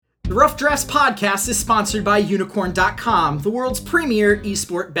The Rough Drafts podcast is sponsored by Unicorn.com, the world's premier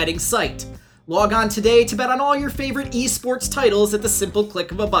esport betting site. Log on today to bet on all your favorite esports titles at the simple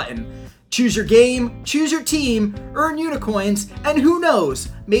click of a button. Choose your game, choose your team, earn unicoins, and who knows,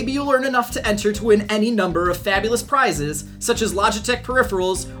 maybe you'll earn enough to enter to win any number of fabulous prizes, such as Logitech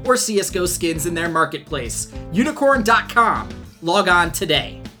peripherals or CSGO skins in their marketplace. Unicorn.com. Log on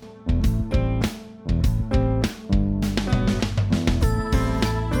today.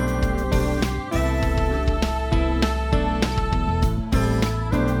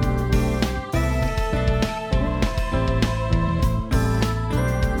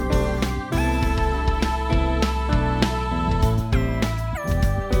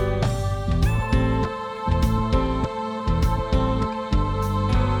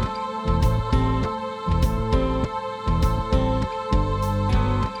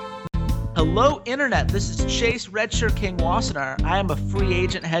 Hello, Internet. This is Chase Redshirt King Wassenaar. I am a free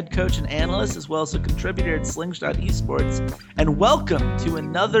agent, head coach, and analyst, as well as a contributor at Slingshot Esports. And welcome to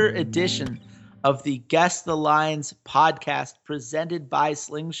another edition of the Guess the Lines podcast presented by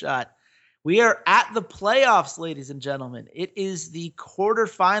Slingshot. We are at the playoffs, ladies and gentlemen. It is the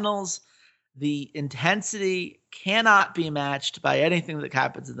quarterfinals. The intensity cannot be matched by anything that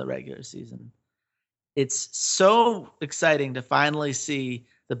happens in the regular season. It's so exciting to finally see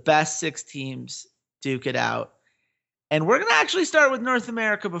the best six teams duke it out. And we're going to actually start with North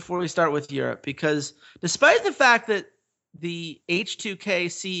America before we start with Europe, because despite the fact that the H2K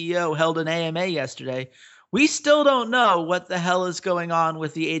CEO held an AMA yesterday, we still don't know what the hell is going on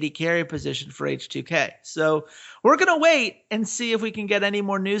with the AD carry position for H2K. So we're going to wait and see if we can get any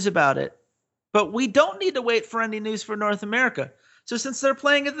more news about it. But we don't need to wait for any news for North America. So since they're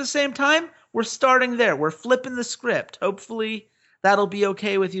playing at the same time, we're starting there. We're flipping the script. Hopefully that'll be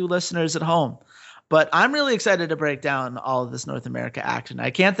okay with you listeners at home. But I'm really excited to break down all of this North America action. I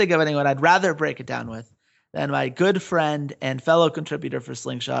can't think of anyone I'd rather break it down with than my good friend and fellow contributor for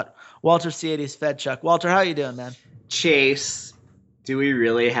Slingshot, Walter Ciades Fedchuk. Walter, how you doing, man? Chase, do we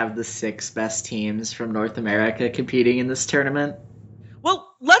really have the six best teams from North America competing in this tournament?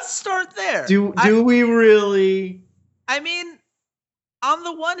 Well, let's start there. Do we really? I mean, on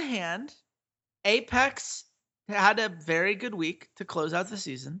the one hand, Apex had a very good week to close out the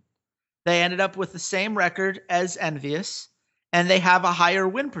season. They ended up with the same record as Envious, and they have a higher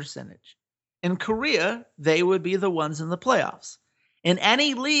win percentage. In Korea, they would be the ones in the playoffs. In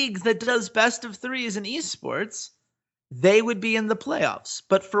any league that does best of threes in esports, they would be in the playoffs.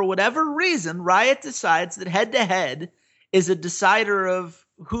 But for whatever reason, Riot decides that head-to-head is a decider of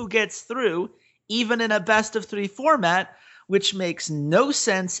who gets through, even in a best of three format, which makes no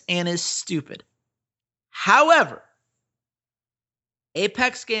sense and is stupid. However,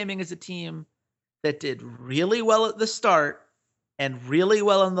 Apex Gaming is a team that did really well at the start and really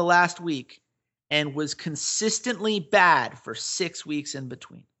well in the last week and was consistently bad for 6 weeks in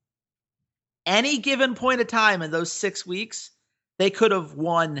between. Any given point of time in those 6 weeks, they could have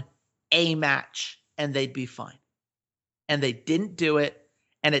won a match and they'd be fine. And they didn't do it.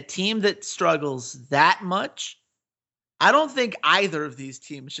 And a team that struggles that much, I don't think either of these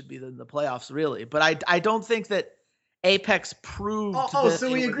teams should be in the playoffs, really. But I don't think that Apex proved.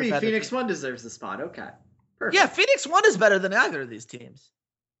 So we agree. Phoenix One deserves the spot. Okay, perfect. Yeah, Phoenix One is better than either of these teams.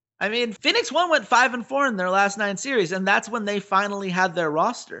 I mean, Phoenix One went 5-4 in their last 9 series, and that's when they finally had their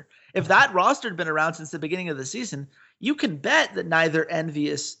roster. If that roster had been around since the beginning of the season, you can bet that neither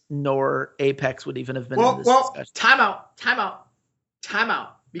Envious nor Apex would even have been in this discussion. Time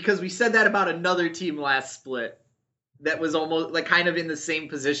out. Because we said that about another team last split that was almost like kind of in the same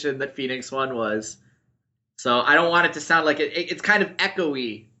position that Phoenix One was. So I don't want it to sound like it's kind of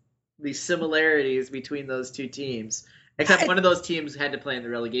echoey, the similarities between those two teams. Except one of those teams had to play in the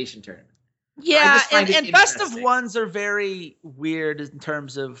relegation tournament. Yeah, and best of ones are very weird in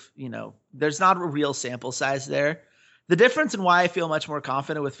terms of, there's not a real sample size there. The difference in why I feel much more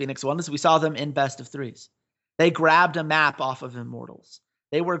confident with Phoenix One is we saw them in best of threes. They grabbed a map off of Immortals.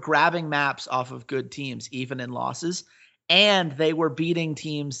 They were grabbing maps off of good teams, even in losses, and they were beating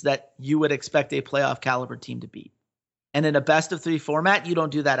teams that you would expect a playoff caliber team to beat. And in a best of three format, you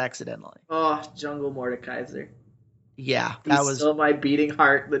don't do that accidentally. Oh, Jungle Mordekaiser. Yeah, that was still my beating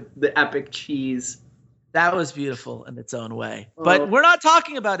heart, the epic cheese. That was beautiful in its own way. But we're not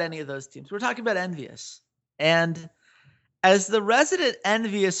talking about any of those teams. We're talking about Envious. And as the resident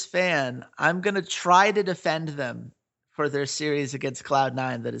Envious fan, I'm going to try to defend them for their series against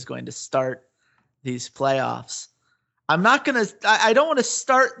Cloud9 that is going to start these playoffs. I don't want to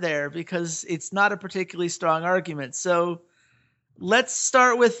start there because it's not a particularly strong argument. So let's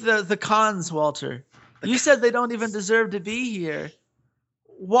start with the cons, Walter. You said they don't even deserve to be here.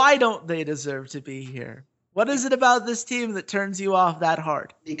 Why don't they deserve to be here? What is it about this team that turns you off that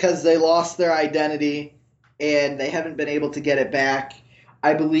hard? Because they lost their identity and they haven't been able to get it back.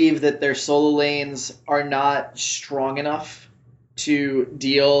 I believe that their solo lanes are not strong enough to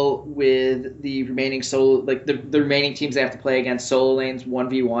deal with the remaining the remaining teams they have to play against solo lanes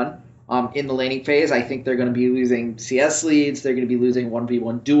 1v1 in the laning phase. I think they're going to be losing CS leads. They're going to be losing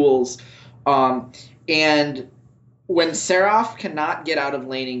 1v1 duels. And when Seraph cannot get out of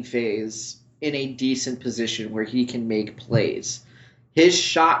laning phase in a decent position where he can make plays, his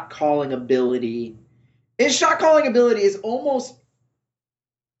shot calling ability is almost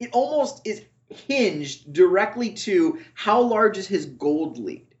is hinged directly to how large is his gold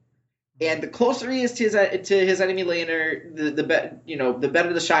lead. And the closer he is to his enemy laner, the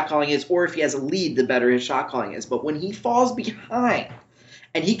better the shot calling is, or if he has a lead, the better his shot calling is. But when he falls behind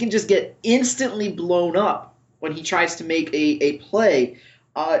and he can just get instantly blown up when he tries to make a play,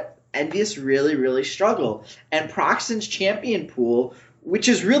 Envious really, really struggle. And Proxen's champion pool, which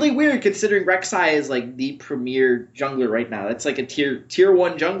is really weird considering Rek'Sai is like the premier jungler right now. That's like a tier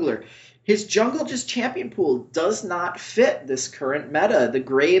 1 jungler. His jungle just champion pool does not fit this current meta. The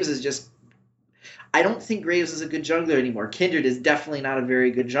Graves is just... I don't think Graves is a good jungler anymore. Kindred is definitely not a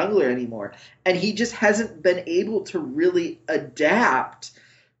very good jungler anymore. And he just hasn't been able to really adapt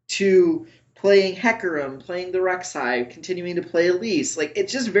to playing Hecarim, playing the Rek'Sai, continuing to play Elise. Like,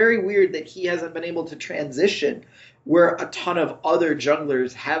 it's just very weird that he hasn't been able to transition where a ton of other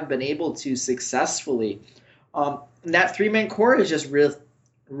junglers have been able to successfully. And that 3-man core has just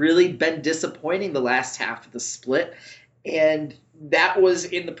really been disappointing the last half of the split. And that was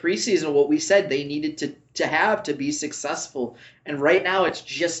in the preseason what we said they needed to have to be successful. And right now it's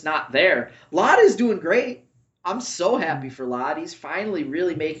just not there. Lod is doing great. I'm so happy for Lod. He's finally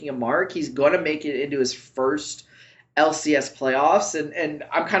really making a mark. He's going to make it into his first LCS playoffs. And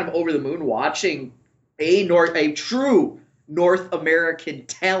I'm kind of over the moon watching a true North American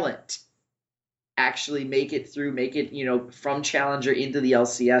talent actually make it from challenger into the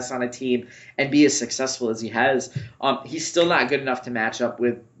LCS on a team and be as successful as he has. He's still not good enough to match up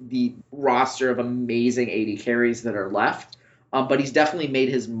with the roster of amazing AD carries that are left, but he's definitely made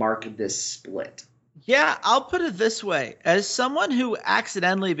his mark this split. Yeah, I'll put it this way. As someone who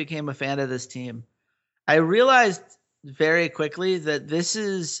accidentally became a fan of this team, I realized very quickly that this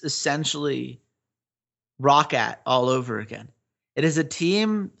is essentially Roccat all over again. It is a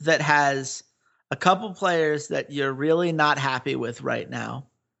team that has a couple players that you're really not happy with right now.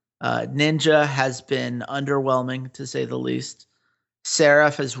 Ninja has been underwhelming, to say the least.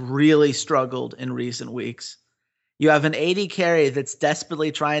 Seraph has really struggled in recent weeks. You have an AD carry that's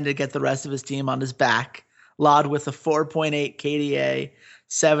desperately trying to get the rest of his team on his back. Lod with a 4.8 KDA,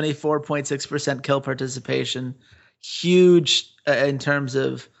 74.6% kill participation. Huge in terms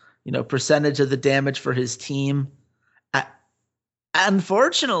of percentage of the damage for his team.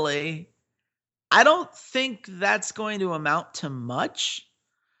 Unfortunately, I don't think that's going to amount to much.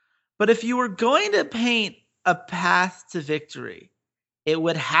 But if you were going to paint a path to victory, it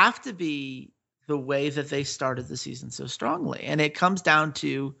would have to be the way that they started the season so strongly. And it comes down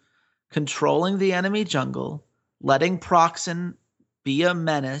to controlling the enemy jungle, letting Proxen be a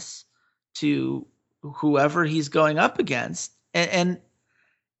menace to whoever he's going up against. And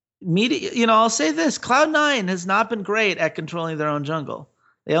media, I'll say this, Cloud9 has not been great at controlling their own jungle.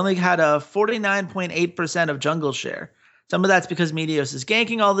 They only had a 49.8% of jungle share. Some of that's because Meteos is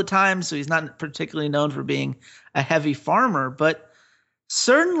ganking all the time, so he's not particularly known for being a heavy farmer, but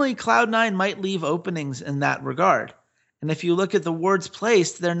certainly Cloud9 might leave openings in that regard. And if you look at the wards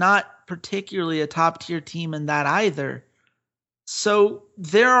placed, they're not particularly a top-tier team in that either. So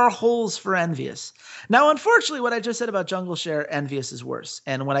there are holes for Envious. Now, unfortunately, what I just said about jungle share, Envious is worse.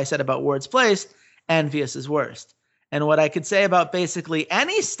 And what I said about wards placed, Envious is worst. And what I could say about basically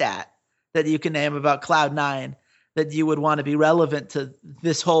any stat that you can name about Cloud9 that you would want to be relevant to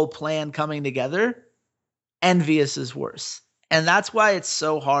this whole plan coming together, Envious is worse. And that's why it's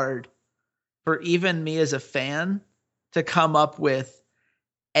so hard for even me as a fan to come up with,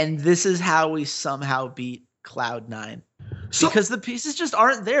 and this is how we somehow beat Cloud9. Because the pieces just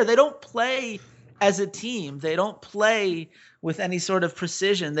aren't there. They don't play as a team. They don't play with any sort of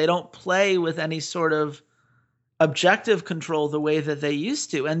precision. They don't play with any sort of objective control the way that they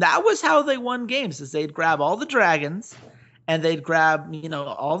used to. And that was how they won games, is they'd grab all the dragons and they'd grab,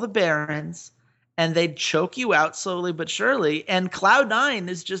 all the barons, and they'd choke you out slowly but surely. And Cloud9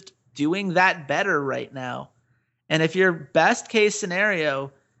 is just doing that better right now. And if your best case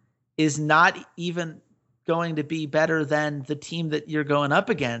scenario is not even going to be better than the team that you're going up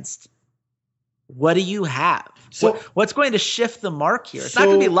against, what do you have? So what's going to shift the mark here? It's not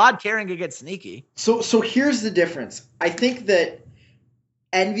going to be Lod Caring to get sneaky. So here's the difference. I think that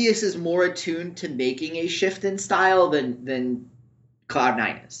Envious is more attuned to making a shift in style than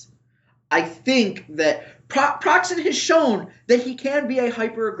Cloud9 is. I think that Proxen has shown that he can be a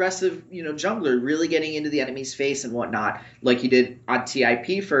hyper-aggressive, jungler, really getting into the enemy's face and whatnot, like he did on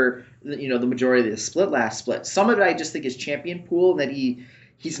TIP for, the majority of the last split. Some of it I just think is champion pool, that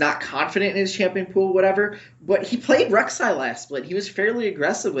he's not confident in his champion pool, whatever. But he played Rek'Sai last split. He was fairly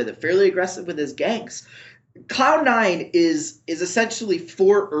aggressive with it, fairly aggressive with his ganks. Cloud9 is essentially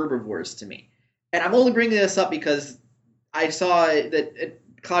 4 herbivores to me. And I'm only bringing this up because I saw that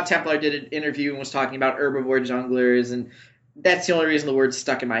Cloud Templar did an interview and was talking about herbivore junglers, and that's the only reason the word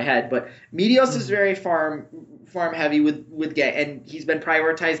stuck in my head. But Meteos is very farm heavy with gank, and he's been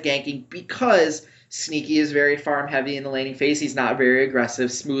prioritized ganking because Sneaky is very farm heavy in the laning phase. He's not very aggressive.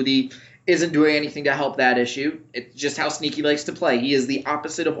 Smoothie isn't doing anything to help that issue. It's just how Sneaky likes to play. He is the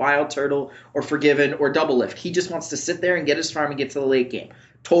opposite of Wild Turtle or Forgiven or Doublelift. He just wants to sit there and get his farm and get to the late game.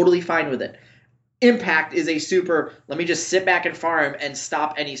 Totally fine with it. Impact is a super, let me just sit back and farm and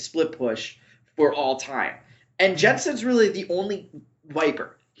stop any split push for all time. And Jensen's really the only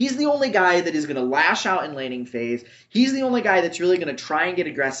Viper. He's the only guy that is going to lash out in laning phase. He's the only guy that's really going to try and get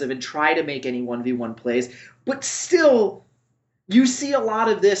aggressive and try to make any 1v1 plays. But still, you see a lot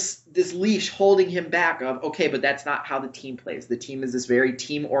of this leash holding him back of, okay, but that's not how the team plays. The team is this very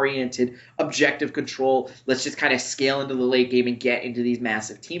team-oriented, objective control. Let's just kind of scale into the late game and get into these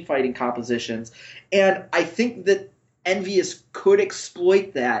massive team fighting compositions. And I think that Envious could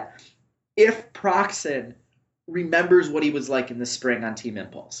exploit that if Proxen remembers what he was like in the spring on Team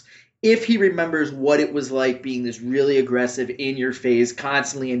Impulse. If he remembers what it was like being this really aggressive, in-your-face,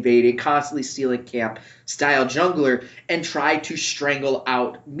 constantly invading, constantly stealing camp style jungler, and try to strangle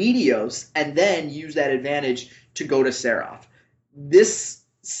out Meteos and then use that advantage to go to Seraph. This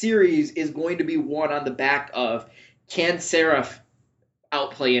series is going to be won on the back of, can Seraph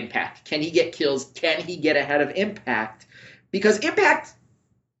outplay Impact? Can he get kills? Can he get ahead of Impact? Because Impact,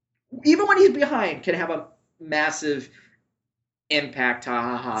 even when he's behind, can have a massive impact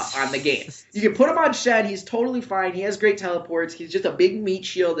on the game. You can put him on Shen, he's totally fine, he has great teleports, he's just a big meat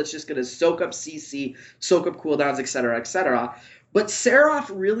shield that's just going to soak up CC, soak up cooldowns, etc., etc. But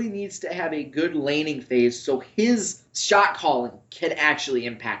Seraph really needs to have a good laning phase so his shot calling can actually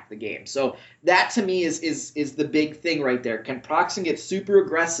impact the game. So that to me is the big thing right there. Can Proxen get super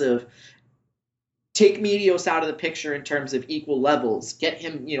aggressive, take Meteos out of the picture in terms of equal levels, get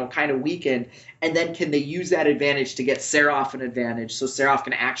him, kind of weakened, and then can they use that advantage to get Seraph an advantage so Seraph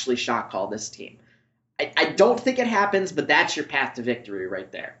can actually shot call this team? I don't think it happens, but that's your path to victory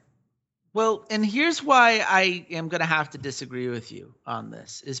right there. Well, and here's why I am going to have to disagree with you on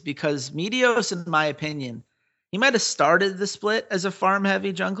this, is because Meteos, in my opinion, he might have started the split as a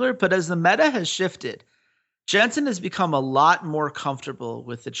farm-heavy jungler, but as the meta has shifted, Jensen has become a lot more comfortable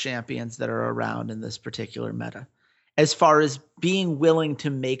with the champions that are around in this particular meta, as far as being willing to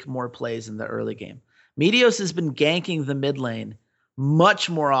make more plays in the early game. Meteos has been ganking the mid lane much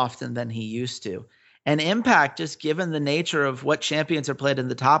more often than he used to. And Impact, just given the nature of what champions are played in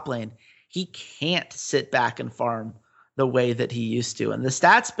the top lane, he can't sit back and farm the way that he used to. And the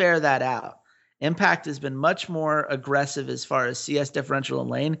stats bear that out. Impact has been much more aggressive as far as CS differential in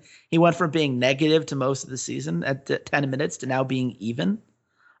lane. He went from being negative to most of the season at 10 minutes to now being even.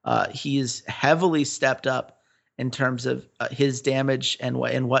 He's heavily stepped up in terms of his damage and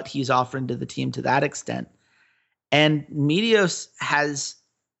what he's offering to the team to that extent. And Meteos has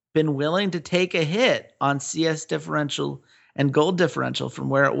been willing to take a hit on CS differential and gold differential from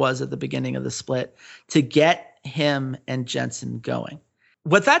where it was at the beginning of the split to get him and Jensen going.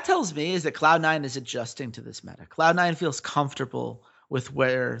 What that tells me is that Cloud9 is adjusting to this meta. Cloud9 feels comfortable with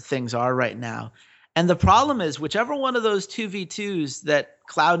where things are right now. And the problem is, whichever one of those 2v2s that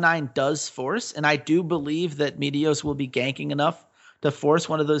Cloud9 does force, and I do believe that Meteos will be ganking enough to force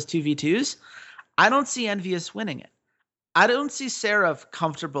one of those 2v2s, I don't see Envious winning it. I don't see Seraph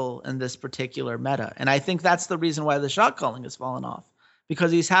comfortable in this particular meta. And I think that's the reason why the shot calling has fallen off,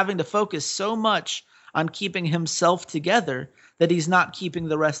 because he's having to focus so much on keeping himself together that he's not keeping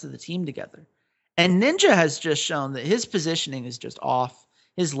the rest of the team together. And Ninja has just shown that his positioning is just off.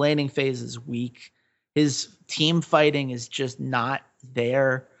 His laning phase is weak. His team fighting is just not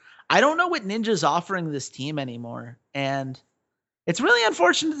there. I don't know what Ninja's offering this team anymore. And it's really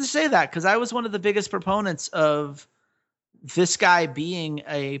unfortunate to say that, because I was one of the biggest proponents of this guy being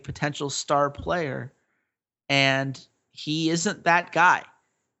a potential star player, and he isn't that guy.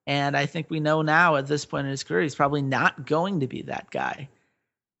 And I think we know now at this point in his career, he's probably not going to be that guy.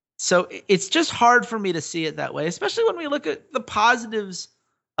 So it's just hard for me to see it that way, especially when we look at the positives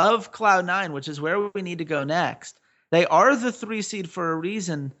of Cloud9, which is where we need to go next. They are the 3 seed for a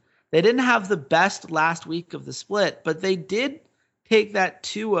reason. They didn't have the best last week of the split, but they did take that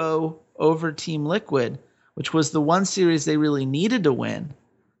 2-0 over Team Liquid, which was the one series they really needed to win.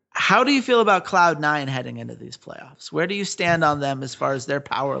 How do you feel about Cloud9 heading into these playoffs? Where do you stand on them as far as their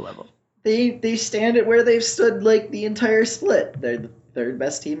power level? They stand at where they've stood like the entire split. They're the third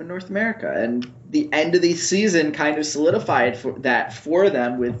best team in North America, and the end of the season kind of solidified for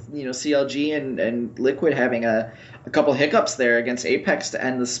them with CLG and Liquid having a couple hiccups there against Apex to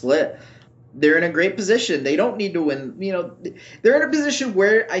end the split. They're in a great position. They don't need to win. They're in a position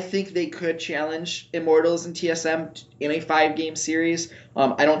where I think they could challenge Immortals and TSM in a 5-game series.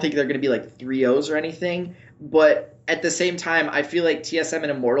 I don't think they're going to be like 3-0s or anything, but at the same time, I feel like TSM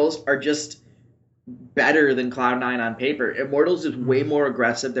and Immortals are just better than Cloud9 on paper. Immortals is way more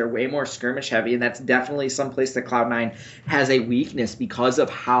aggressive. They're way more skirmish heavy, and that's definitely someplace that Cloud9 has a weakness because of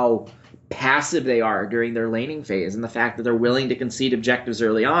how passive they are during their laning phase and the fact that they're willing to concede objectives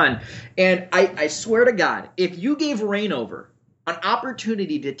early on. And I swear to God, if you gave Reignover an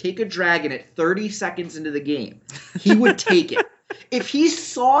opportunity to take a dragon at 30 seconds into the game, he would take it. If he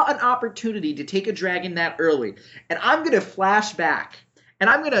saw an opportunity to take a dragon that early, and I'm going to flash back, and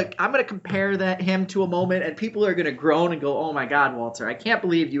I'm gonna compare him to a moment, and people are gonna groan and go, "Oh my God, Walter! I can't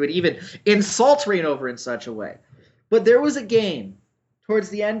believe you would even insult Reignover in such a way." But there was a game towards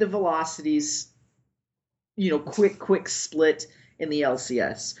the end of Velocity's, quick split in the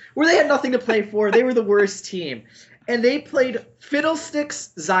LCS where they had nothing to play for. They were the worst team, and they played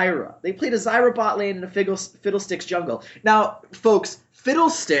Fiddlesticks Zyra. They played a Zyra bot lane and a Fiddlesticks jungle. Now, folks,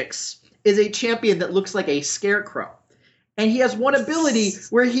 Fiddlesticks is a champion that looks like a scarecrow. And he has one ability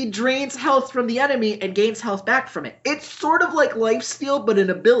where he drains health from the enemy and gains health back from it. It's sort of like lifesteal, but an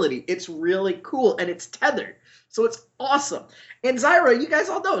ability. It's really cool, and it's tethered. So it's awesome. And Zyra, you guys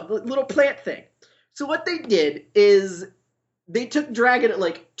all know, the little plant thing. So what they did is they took Dragon at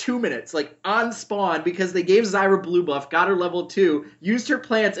like 2 minutes, like on spawn, because they gave Zyra blue buff, got her level 2, used her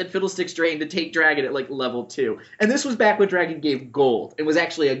plants and Fiddlesticks Drain to take Dragon at like level 2. And this was back when Dragon gave gold. It was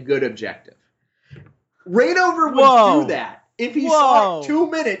actually a good objective. Reignover would do that. If he saw 2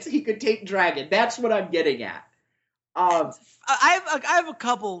 minutes, he could take Dragon. That's what I'm getting at. I have a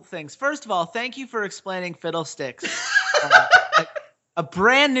couple things. First of all, thank you for explaining Fiddlesticks. A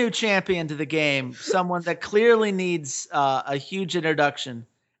brand new champion to the game, someone that clearly needs a huge introduction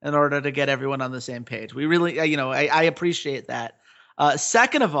in order to get everyone on the same page. We really, I appreciate that.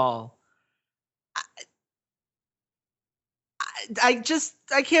 Second of all, I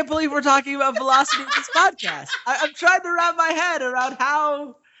can't believe we're talking about Velocity in this podcast. I'm trying to wrap my head around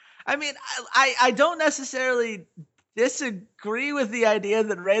how, I don't necessarily disagree with the idea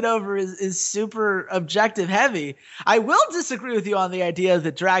that Reignover is super objective heavy. I will disagree with you on the idea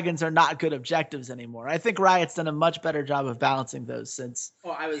that dragons are not good objectives anymore. I think Riot's done a much better job of balancing those since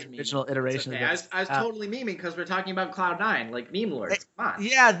the original iteration. Okay. I was totally memeing because we're talking about Cloud9, like meme lords. Come on.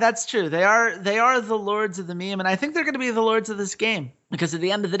 Yeah, that's true. They are the lords of the meme, and I think they're going to be the lords of this game because at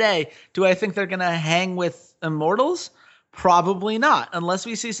the end of the day, do I think they're going to hang with Immortals? Probably not, unless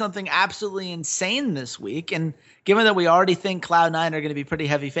we see something absolutely insane this week. And given that we already think Cloud9 are going to be pretty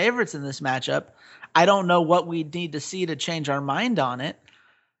heavy favorites in this matchup, I don't know what we need to see to change our mind on it.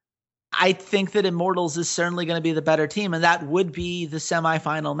 I think that Immortals is certainly going to be the better team, and that would be the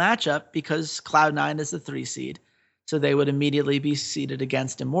semifinal matchup because Cloud9 is the 3 seed. So they would immediately be seeded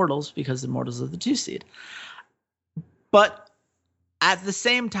against Immortals because Immortals are the 2 seed. But at the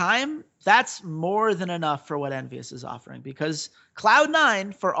same time, that's more than enough for what Envious is offering because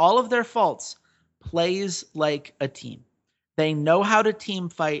Cloud9, for all of their faults, plays like a team. They know how to team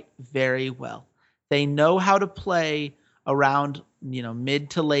fight very well. They know how to play around, mid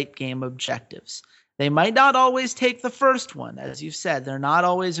to late game objectives. They might not always take the first one. As you've said, they're not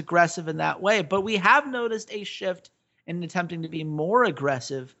always aggressive in that way, but we have noticed a shift in attempting to be more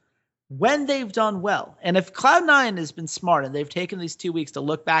aggressive when they've done well. And if Cloud9 has been smart and they've taken these 2 weeks to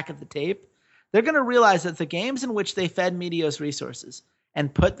look back at the tape, they're going to realize that the games in which they fed Meteos resources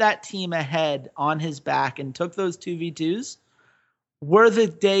and put that team ahead on his back and took those 2v2s were the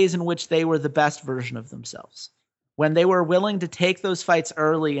days in which they were the best version of themselves. When they were willing to take those fights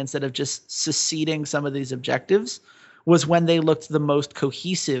early instead of just seceding some of these objectives was when they looked the most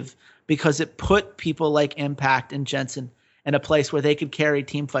cohesive because it put people like Impact and Jensen in a place where they could carry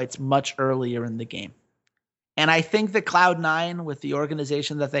team fights much earlier in the game. And I think that Cloud9, with the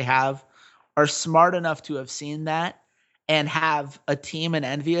organization that they have, are smart enough to have seen that and have a team in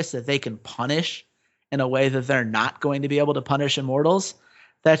Envious that they can punish in a way that they're not going to be able to punish Immortals.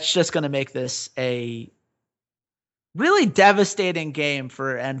 that's just going to make this a really devastating game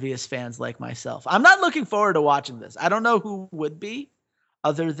for envious fans like myself. I'm not looking forward to watching this. I don't know who would be,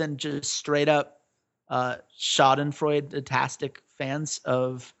 other than just straight up Schadenfreude-tastic fans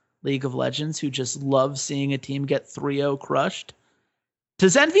of League of Legends who just love seeing a team get 3-0 crushed.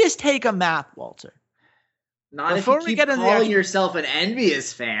 Does Envious take a map, Walter? Not Before if we you get keep into the calling actual- yourself an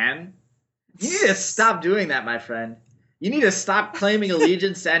envious fan. You need to stop doing that, my friend. You need to stop claiming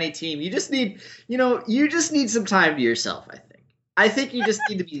allegiance to any team. You just need some time to yourself, I think. I think you just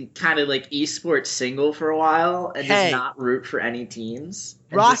need to be kind of like esports single for a while and just not root for any teams.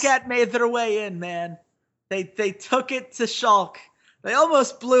 Roccat made their way in, man. They took it to Shulk. They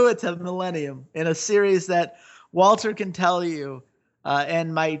almost blew it to Millennium in a series that Walter can tell you,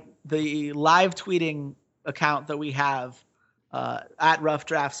 and the live tweeting account that we have at Rough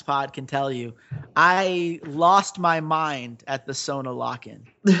Drafts Pod can tell you, I lost my mind at the Sona lock-in.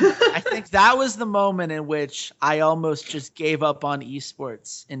 I think that was the moment in which I almost just gave up on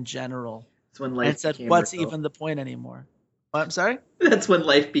esports in general. That's when life and said, what's even the point anymore? What, I'm sorry? That's when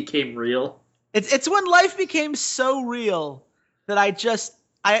life became real. It's when life became so real that I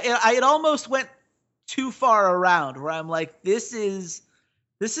it almost went too far around, where I'm like, this is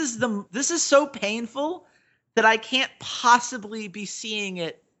so painful that I can't possibly be seeing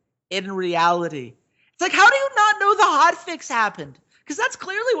it in reality. It's like, how do you not know the hotfix happened? Because that's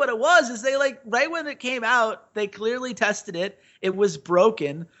clearly what it was, is they right when it came out, they clearly tested it. It was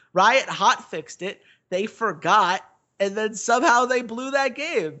broken. Riot hotfixed it. They forgot. And then somehow they blew that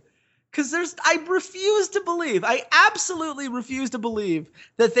game. Because I refuse to believe, I absolutely refuse to believe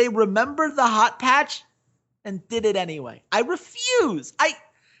that they remembered the hot patch and did it anyway. I refuse.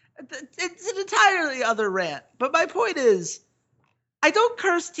 It's an entirely other rant. But my point is, I don't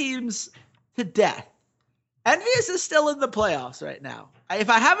curse teams to death. Envious is still in the playoffs right now. If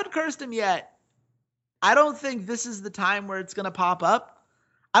I haven't cursed him yet, I don't think this is the time where it's going to pop up.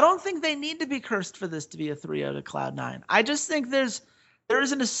 I don't think they need to be cursed for this to be a 3-0 to Cloud9. I just think there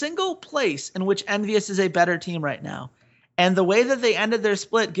isn't a single place in which Envious is a better team right now. And the way that they ended their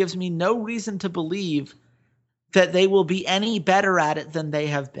split gives me no reason to believe that they will be any better at it than they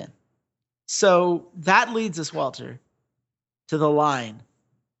have been. So that leads us, Walter, to the line.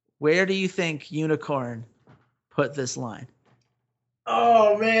 Where do you think Unicorn put this line?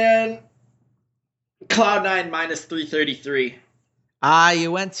 Oh, man. Cloud9 minus 333.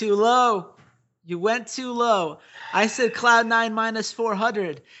 You went too low. You went too low. I said Cloud9 minus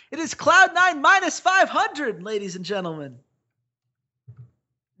 400. It is Cloud9 minus 500, ladies and gentlemen.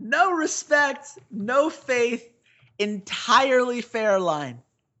 No respect, no faith, entirely fair line.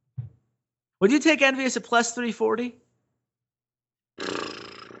 Would you take Envious at plus 340?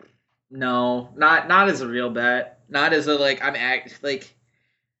 No, not as a real bet. Not as a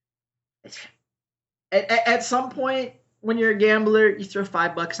at some point when you're a gambler, you throw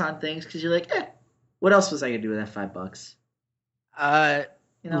 $5 on things because you're like, what else was I gonna do with that $5?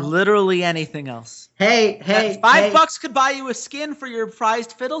 Literally anything else. Hey, $5 could buy you a skin for your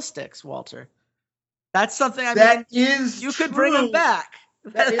prized fiddlesticks, Walter. That's something you could bring them back.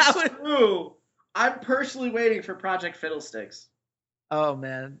 That is true. I'm personally waiting for Project Fiddlesticks. Oh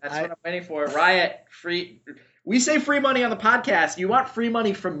man, that's what I'm waiting for. Riot free. We say free money on the podcast. You want free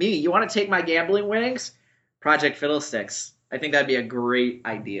money from me? You want to take my gambling winnings? Project Fiddlesticks. I think that'd be a great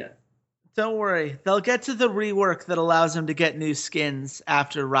idea. Don't worry. They'll get to the rework that allows them to get new skins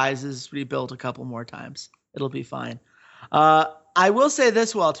after Rise is rebuilt a couple more times. It'll be fine. I will say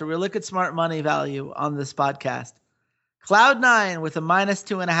this, Walter. We look at smart money value on this podcast. Cloud9 with a minus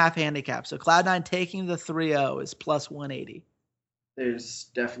 2.5 handicap. So Cloud9 taking the 3-0 is plus 180. There's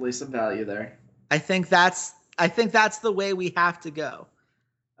definitely some value there. I think that's the way we have to go.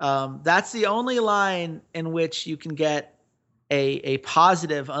 That's the only line in which you can get a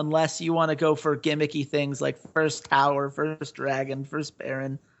positive, unless you want to go for gimmicky things like first tower, first dragon, first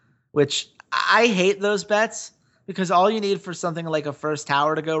baron, which I hate those bets because all you need for something like a first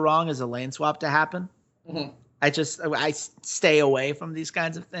tower to go wrong is a lane swap to happen. Mm-hmm. I stay away from these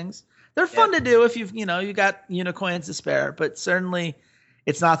kinds of things. They're fun to do if you got unicoins to spare, but certainly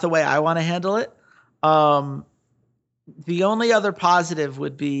it's not the way I want to handle it. The only other positive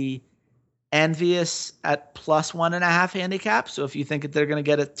would be Envious at plus 1.5 handicap. So if you think that they're going to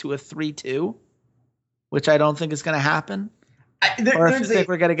get it to a 3-2, which I don't think is going to happen, or if you think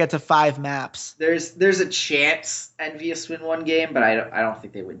we're going to get to 5 maps, there's a chance Envious win one game, but I don't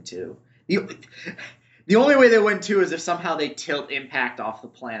think they win 2. The only way they win 2 is if somehow they tilt Impact off the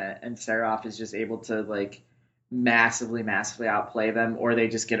planet and Seraph is just able to massively outplay them, or they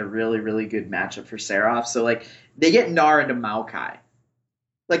just get a really, really good matchup for Seraph. So they get Gnar into Maokai.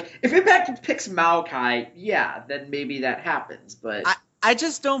 Like, if Impact picks Maokai, yeah, then maybe that happens. But I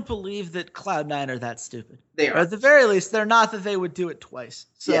just don't believe that Cloud9 are that stupid. they are. Or at the very least, they're not that they would do it twice.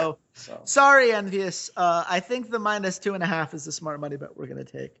 So, sorry, Envious. I think the -2.5 is the smart money bet we're going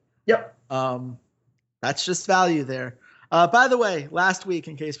to take. Yep. That's just value there. By the way, last week,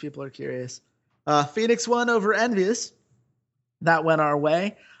 in case people are curious, Phoenix won over Envious. That went our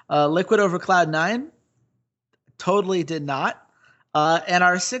way. Liquid over Cloud9 totally did not. And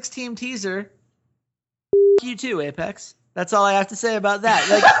our 6-team teaser, you too, Apex. That's all I have to say about that.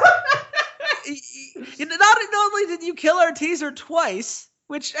 Like, not only did you kill our teaser twice,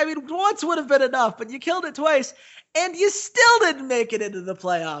 which, I mean, once would have been enough, but you killed it twice, and you still didn't make it into the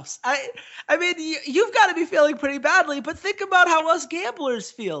playoffs. I mean, you've got to be feeling pretty badly, but think about how us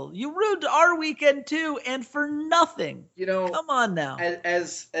gamblers feel. You ruined our weekend too, and for nothing. Come on now.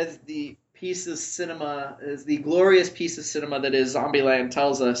 As the piece of cinema, as the glorious piece of cinema that is Zombieland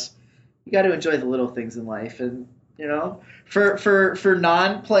tells us, you got to enjoy the little things in life. And for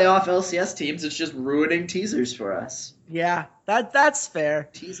non-playoff LCS teams, it's just ruining teasers for us. Yeah, that's fair.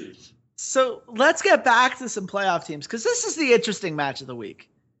 Teasers. So let's get back to some playoff teams, because this is the interesting match of the week.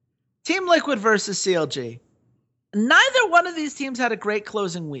 Team Liquid versus CLG. Neither one of these teams had a great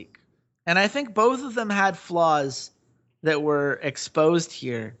closing week, and I think both of them had flaws that were exposed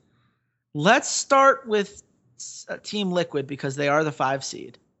here. Let's start with Team Liquid, because they are the 5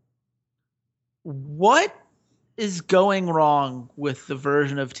 seed. What is going wrong with the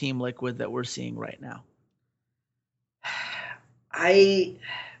version of Team Liquid that we're seeing right now?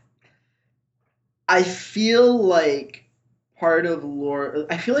 I feel like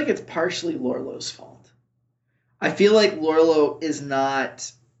I feel like it's partially Lorlo's fault. I feel like Lorlo is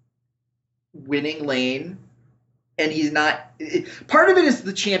not winning lane, and he's not. Part of it is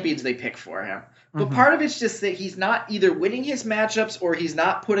the champions they pick for him, but part of it's just that he's not either winning his matchups or he's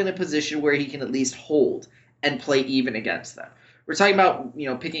not put in a position where he can at least hold and play even against them. We're talking about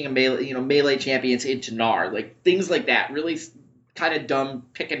picking a melee champions into Gnar, like things like that. Really kind of dumb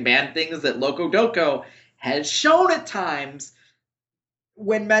pick and ban things that Loco Doco has shown at times.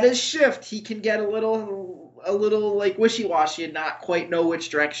 When metas shift, he can get a little like wishy-washy and not quite know which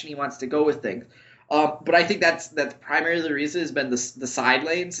direction he wants to go with things. But I think that's primarily the reason has been the side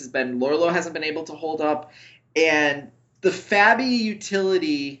lanes, has been Lorlo hasn't been able to hold up, and the Fabi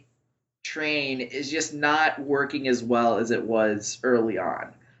utility train is just not working as well as it was early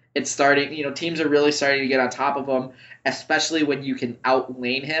on. It's starting, teams are really starting to get on top of him, especially when you can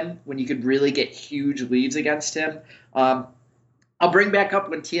outlane him, when you could really get huge leads against him. I'll bring back up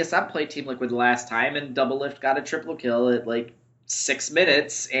when TSM played Team Liquid the last time, and Doublelift got a triple kill at like 6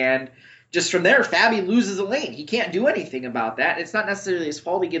 minutes, and just from there, Fabi loses a lane. He can't do anything about that. It's not necessarily his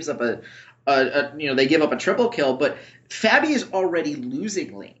fault. He gives up they give up a triple kill, but Fabi is already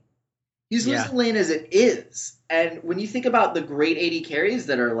losing lane. He's losing lane as it is. And when you think about the great AD carries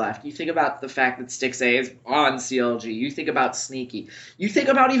that are left, you think about the fact that Stixxay is on CLG. You think about Sneaky. You think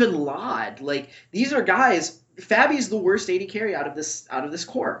about even Lod. Like, these are guys. Fabi's the worst AD carry out of this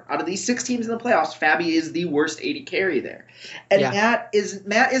core. Out of these 6 teams in the playoffs, Fabi is the worst AD carry there. And Matt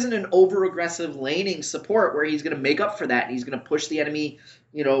isn't an over-aggressive laning support where he's going to make up for that and he's going to push the enemy,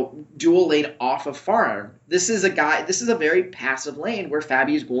 dual lane off of farm. This is a very passive lane where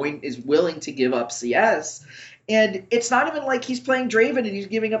Fabi is willing to give up CS. And it's not even like he's playing Draven and he's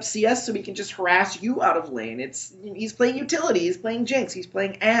giving up CS so he can just harass you out of lane. He's playing utility, he's playing Jinx, he's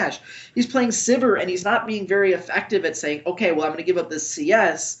playing Ashe, he's playing Sivir, and he's not being very effective at saying, okay, well, I'm going to give up this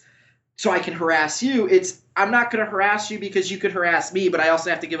CS so I can harass you. I'm not going to harass you because you could harass me, but I also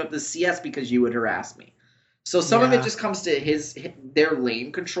have to give up this CS because you would harass me. So some of it just comes to their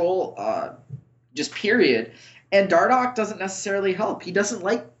lane control, just period. And Dardoch doesn't necessarily help. He doesn't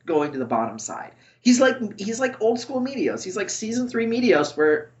like going to the bottom side. He's like old school Meteos. He's like season 3 Meteos,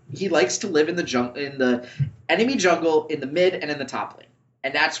 where he likes to live in the enemy jungle, in the mid, and in the top lane,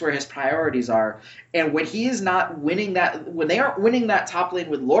 and that's where his priorities are. And when he is not winning when they aren't winning that top lane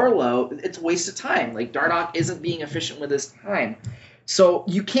with Lorlo, it's a waste of time. Like, Dardoch isn't being efficient with his time. So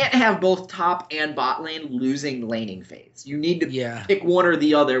you can't have both top and bot lane losing laning phase. You need to pick one or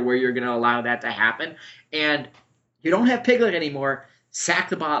the other where you're going to allow that to happen. And you don't have Piglet anymore. Sack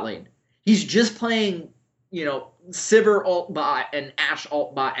the bot lane. He's just playing, Sivir ult bot and Ashe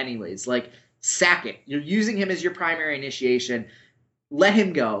ult bot anyways. Like, sack it. You're using him as your primary initiation. Let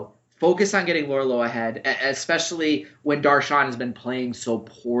him go. Focus on getting Lorlo ahead, especially when Darshan has been playing so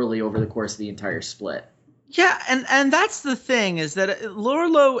poorly over the course of the entire split. Yeah, and that's the thing, is that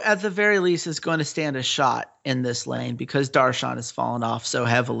Lorlo, at the very least, is going to stand a shot in this lane because Darshan has fallen off so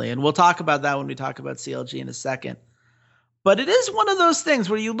heavily. And we'll talk about that when we talk about CLG in a second. But it is one of those things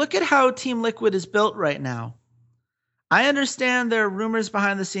where you look at how Team Liquid is built right now. I understand there are rumors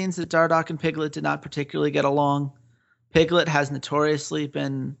behind the scenes that Dardoch and Piglet did not particularly get along. Piglet has notoriously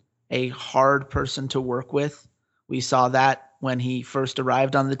been a hard person to work with. We saw that when he first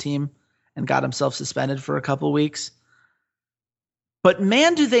arrived on the team and got himself suspended for a couple weeks. But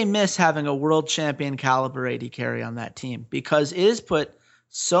man, do they miss having a world champion caliber AD carry on that team, because it has put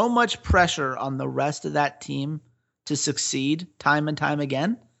so much pressure on the rest of that team to succeed time and time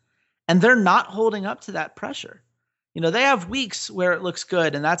again. And they're not holding up to that pressure. They have weeks where it looks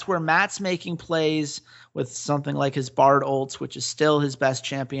good, and that's where Matt's making plays with something like his Bard ults, which is still his best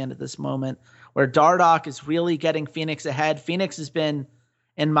champion at this moment, where Dardoch is really getting Phoenix ahead. Phoenix has been,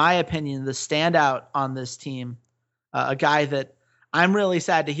 in my opinion, the standout on this team, a guy that I'm really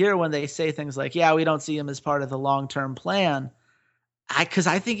sad to hear when they say things like, yeah, we don't see him as part of the long-term plan, because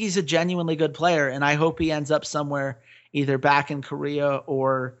I think he's a genuinely good player, and I hope he ends up somewhere either back in Korea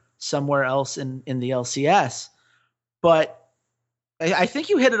or somewhere else in the LCS. But I think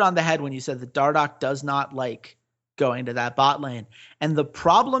you hit it on the head when you said that Dardoch does not like going to that bot lane. And the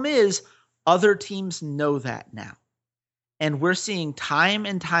problem is other teams know that now. And we're seeing time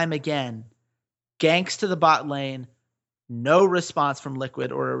and time again, ganks to the bot lane, no response from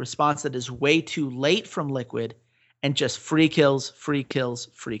Liquid, or a response that is way too late from Liquid, and just free kills, free kills,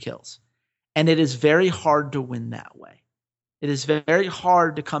 free kills. And it is very hard to win that way. It is very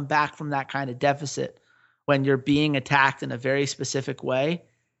hard to come back from that kind of deficit when you're being attacked in a very specific way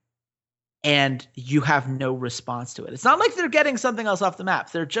and you have no response to it. It's not like they're getting something else off the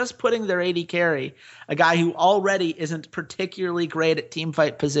map. They're just putting their AD carry, a guy who already isn't particularly great at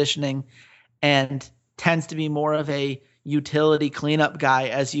teamfight positioning and tends to be more of a utility cleanup guy,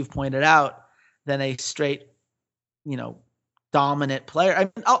 as you've pointed out, than a straight, dominant player. I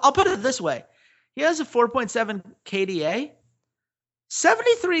mean, I'll put it this way. He has a 4.7 KDA,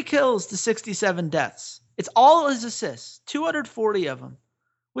 73 kills to 67 deaths. It's all his assists, 240 of them,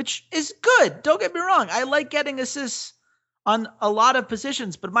 which is good. Don't get me wrong. I like getting assists on a lot of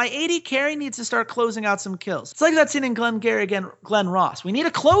positions, but my AD carry needs to start closing out some kills. It's like that scene in Glengarry again, Glenn Ross. We need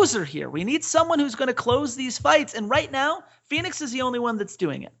a closer here. We need someone who's going to close these fights. And right now, Phoenix is the only one that's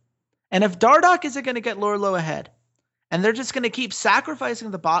doing it. And if Dardoch isn't going to get Lorlo ahead, and they're just going to keep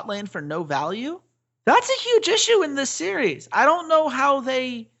sacrificing the bot lane for no value, that's a huge issue in this series. I don't know how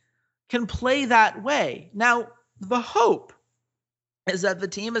they can play that way. Now, the hope is that the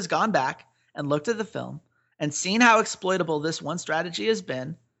team has gone back and looked at the film and seen how exploitable this one strategy has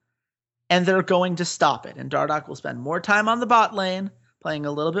been, and they're going to stop it. And Dardoch will spend more time on the bot lane, playing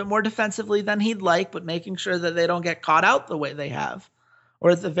a little bit more defensively than he'd like, but making sure that they don't get caught out the way they have,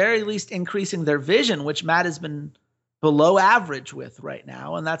 or at the very least increasing their vision, which Matt has been below average with right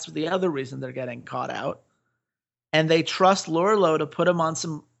now, and that's the other reason they're getting caught out. And they trust Lorlo to put him on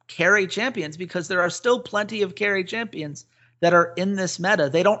some carry champions, because there are still plenty of carry champions that are in this meta.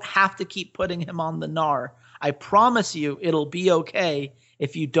 They don't have to keep putting him on the Gnar. I promise you it'll be okay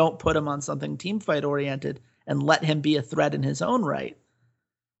if you don't put him on something teamfight oriented and let him be a threat in his own right.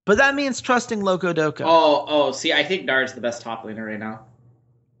 But that means trusting Loco. See, I think Gnar's the best top laner right now.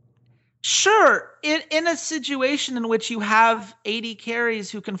 Sure, in a situation in which you have AD carries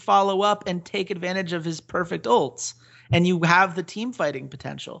who can follow up and take advantage of his perfect ults, and you have the team fighting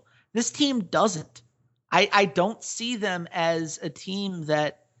potential. This team doesn't. I don't see them as a team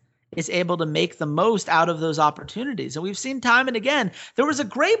that is able to make the most out of those opportunities. And we've seen time and again, there was a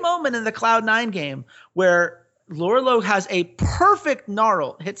great moment in the Cloud9 game where Lorlo has a perfect Gnar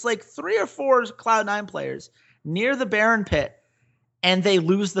ult, hits like 3 or 4 Cloud9 players near the Baron pit, and they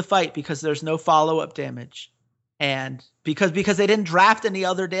lose the fight because there's no follow-up damage. And because they didn't draft any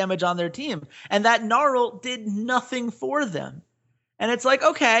other damage on their team. And that Gnar ult did nothing for them. And it's like,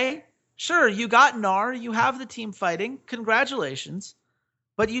 okay, sure, you got Gnar, you have the team fighting, congratulations.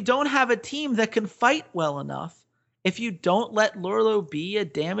 But you don't have a team that can fight well enough if you don't let Lorlo be a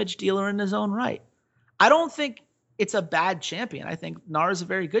damage dealer in his own right. I don't think it's a bad champion. I think Gnar is a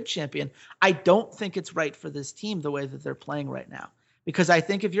very good champion. I don't think it's right for this team the way that they're playing right now. Because I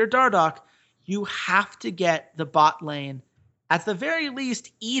think if you're Dardoch, you have to get the bot lane at the very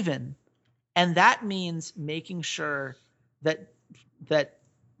least even. And that means making sure that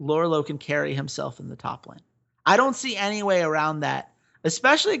Lorlo can carry himself in the top lane. I don't see any way around that,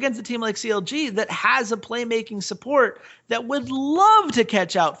 especially against a team like CLG that has a playmaking support that would love to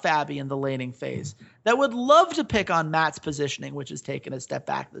catch out Fabi in the laning phase, that would love to pick on Matt's positioning, which has taken a step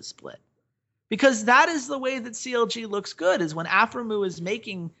back this split. Because that is the way that CLG looks good, is when Aphromoo is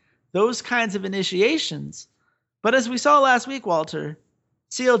making those kinds of initiations. But as we saw last week, Walter,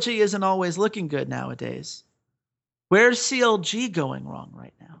 CLG isn't always looking good nowadays. Where's CLG going wrong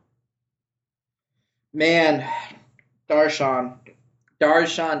right now? Man, Darshan.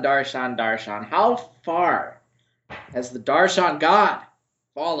 How far has the Darshan God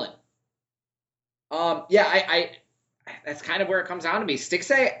fallen? I that's kind of where it comes down to me.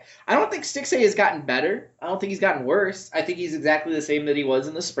 Stixxay, I don't think Stixxay has gotten better. I don't think he's gotten worse. I think he's exactly the same that he was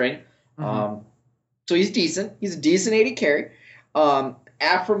in the spring. So he's decent. He's a decent AD carry.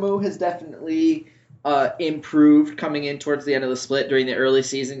 Aphromoo has definitely improved coming in towards the end of the split. During the early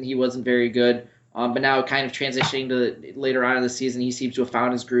season, he wasn't very good. But now kind of transitioning to later on in the season, he seems to have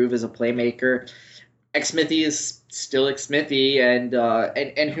found his groove as a playmaker. Xmithie is still Xmithie, and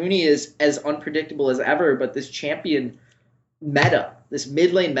Huni is as unpredictable as ever, but this champion meta, this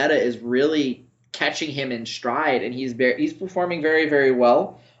mid lane meta is really catching him in stride, and he's performing very, very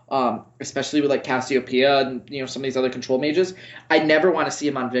well, especially with like Cassiopeia and some of these other control mages. I never want to see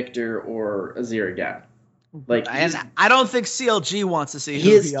him on Victor or Azir again. Like, I don't think CLG wants to see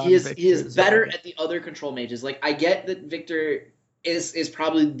he is better at the other control mages. Like, I get that Victor is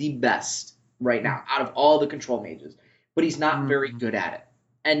probably the best right now out of all the control mages, but he's not very good at it,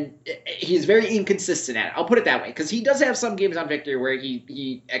 and he's very inconsistent at it. I'll put it that way, because he does have some games on Victor where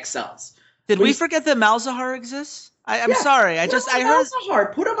he excels. Did we forget that Malzahar exists? I'm sorry. I heard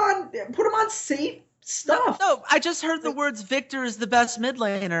Malzahar. Put him on safe stuff. No, I just heard the words Victor is the best mid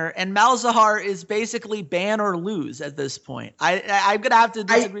laner, and Malzahar is basically ban or lose at this point. I'm gonna have to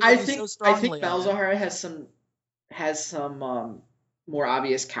disagree with you so strongly. I think Malzahar has some more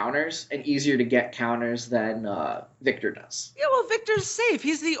obvious counters and easier to get counters than Victor does. Yeah, well, Victor's safe.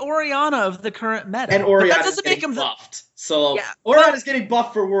 He's the Orianna of the current meta, and Orianna doesn't make him buffed. So yeah, Orianna's getting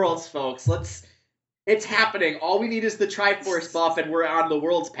buffed for Worlds, folks. It's happening. All we need is the Triforce buff, and we're on the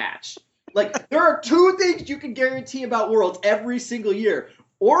Worlds patch. Like, there are two things you can guarantee about Worlds every single year.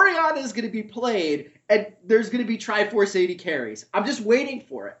 Orianna is going to be played, and there's going to be Triforce AD carries. I'm just waiting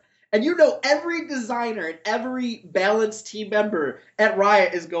for it. And every designer and every balanced team member at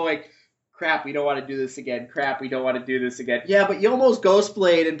Riot is going, crap, we don't want to do this again. Crap, we don't want to do this again. Yeah, but Yomo's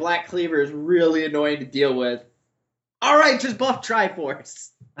Ghostblade and Black Cleaver is really annoying to deal with. All right, just buff Triforce.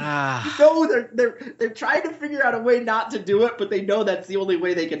 They're trying to figure out a way not to do it, but they know that's the only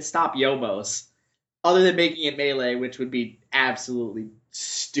way they can stop Yomos, other than making it melee, which would be absolutely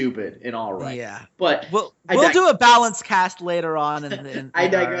stupid in all right. Yeah, but we'll do a balanced cast later on in I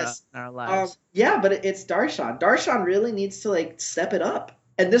digress. Our lives. But it's Darshan. Darshan really needs to step it up,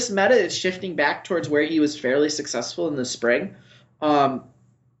 and this meta is shifting back towards where he was fairly successful in the spring.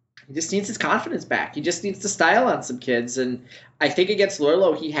 He just needs his confidence back. He just needs to style on some kids, and I think against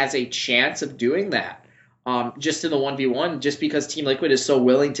Lurlo he has a chance of doing that. Just in the 1v1, just because Team Liquid is so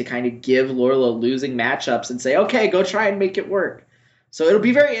willing to kind of give Lurlo losing matchups and say, okay, go try and make it work. So it'll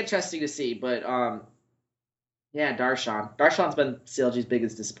be very interesting to see. But Darshan. Darshan's been CLG's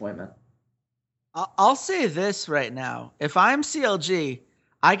biggest disappointment. I'll say this right now. If I'm CLG,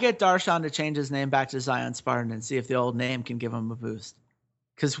 I get Darshan to change his name back to Zion Spartan and see if the old name can give him a boost.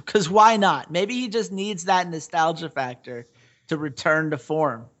 Because why not? Maybe he just needs that nostalgia factor to return to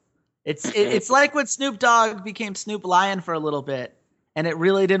form. It's like when Snoop Dogg became Snoop Lion for a little bit, and it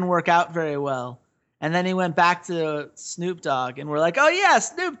really didn't work out very well. And then he went back to Snoop Dogg, and we're like, oh yeah,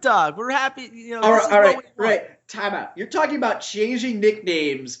 Snoop Dogg, we're happy. All right. Time out. You're talking about changing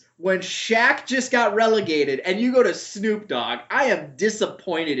nicknames when Shaq just got relegated, and you go to Snoop Dogg. I am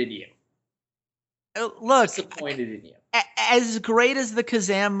disappointed in you. Look, disappointed in you. As great as the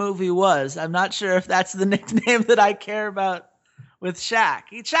Kazam movie was, I'm not sure if that's the nickname that I care about with Shaq.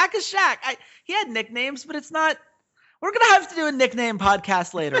 Shaq is Shaq. He had nicknames, but it's not. We're going to have to do a nickname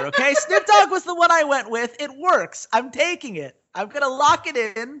podcast later, okay? Snoop Dogg was the one I went with. It works. I'm taking it. I'm going to lock it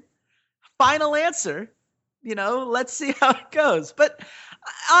in. Final answer. Let's see how it goes. But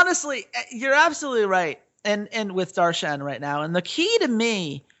honestly, you're absolutely right. And with Darshan right now. And the key to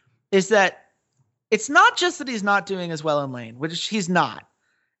me is that it's not just that he's not doing as well in lane, which he's not.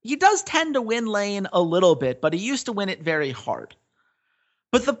 He does tend to win lane a little bit, but he used to win it very hard.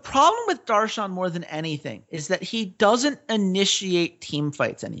 But the problem with Darshan more than anything is that he doesn't initiate team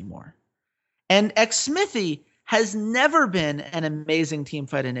fights anymore. And Xmithie has never been an amazing team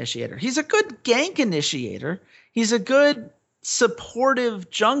fight initiator. He's a good gank initiator. He's a good supportive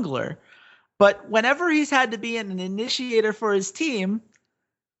jungler. But whenever he's had to be an initiator for his team,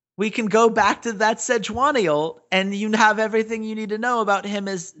 we can go back to that Sejuani and you have everything you need to know about him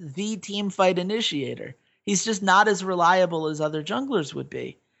as the team fight initiator. He's just not as reliable as other junglers would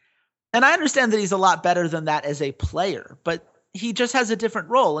be. And I understand that he's a lot better than that as a player, but he just has a different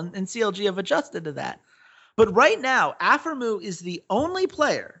role, and CLG have adjusted to that. But right now, Aphromoo is the only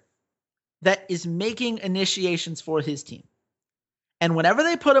player that is making initiations for his team. And whenever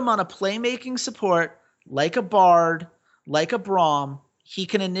they put him on a playmaking support, like a Bard, like a Braum, he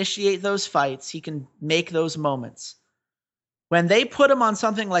can initiate those fights. He can make those moments. When they put him on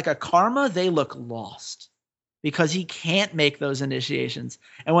something like a Karma, they look lost because he can't make those initiations.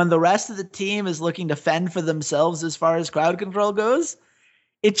 And when the rest of the team is looking to fend for themselves as far as crowd control goes,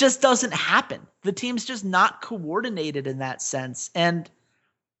 it just doesn't happen. The team's just not coordinated in that sense. And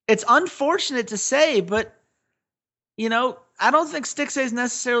it's unfortunate to say, but, you know, I don't think Stixxay's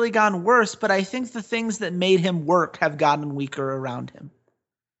necessarily gone worse, but I think the things that made him work have gotten weaker around him.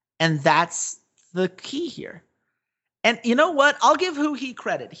 And that's the key here. And you know what? I'll give Huhi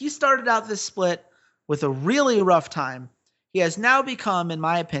credit. He started out this split with a really rough time. He has now become, in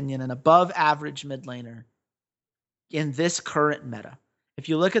my opinion, an above average mid laner in this current meta. If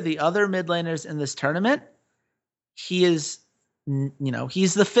you look at the other mid laners in this tournament, he is, you know,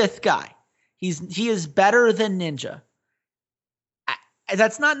 he's the fifth guy. He is better than Ninja.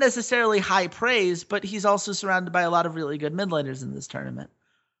 That's not necessarily high praise, but he's also surrounded by a lot of really good mid laners in this tournament.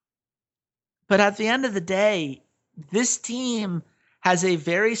 But at the end of the day, this team has a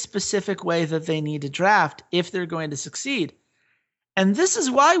very specific way that they need to draft if they're going to succeed. And this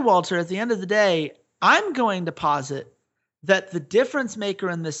is why, Walter, at the end of the day, I'm going to posit that the difference maker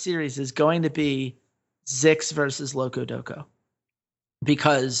in this series is going to be Ziggs versus Locodoco.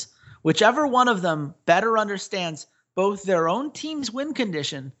 Because whichever one of them better understands both their own team's win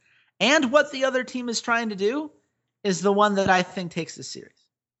condition and what the other team is trying to do is the one that I think takes the series.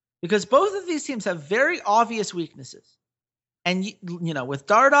 Because both of these teams have very obvious weaknesses. And, you know, with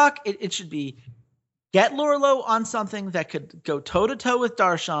Dardoch, it should be get Lorlo on something that could go toe-to-toe with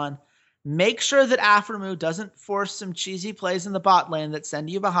Darshan, make sure that Aphromoo doesn't force some cheesy plays in the bot lane that send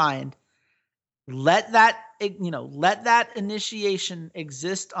you behind. Let that initiation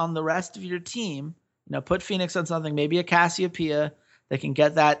exist on the rest of your team. You know, put Phoenix on something, maybe a Cassiopeia that can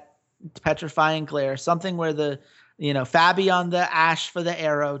get that petrifying glare, something where the, you know, Fabi on the Ashe for the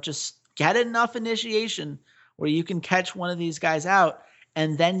arrow, just get enough initiation where you can catch one of these guys out,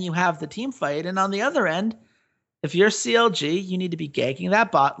 and then you have the team fight. And on the other end, if you're CLG, you need to be ganking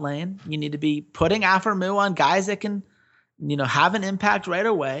that bot lane. You need to be putting Aphromoo on guys that can, you know, have an impact right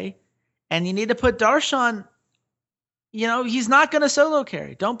away. And you need to put Darshan, you know, he's not going to solo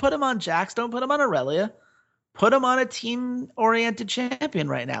carry. Don't put him on Jax. Don't put him on Aurelia. Put him on a team-oriented champion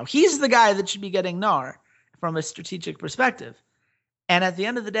right now. He's the guy that should be getting Gnar from a strategic perspective. And at the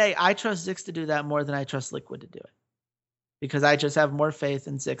end of the day, I trust Ziggs to do that more than I trust Liquid to do it. Because I just have more faith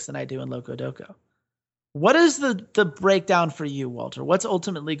in Ziggs than I do in Locodoco. What is the breakdown for you, Walter? What's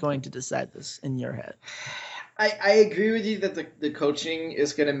ultimately going to decide this in your head? I agree with you that the coaching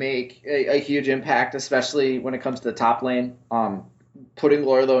is going to make a huge impact, especially when it comes to the top lane. Putting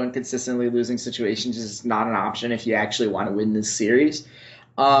Lorlo in consistently losing situations is not an option if you actually want to win this series.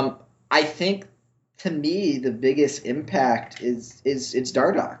 I think, to me, the biggest impact is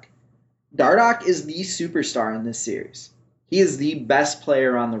Dardoch. Dardoch is the superstar in this series. He is the best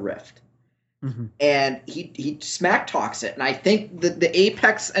player on the Rift. Mm-hmm. And he smack talks it. And I think that the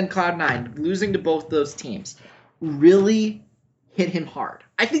Apex and Cloud9 losing to both those teams really hit him hard.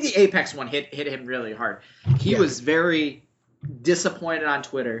 I think the Apex one hit him really hard. He was very disappointed on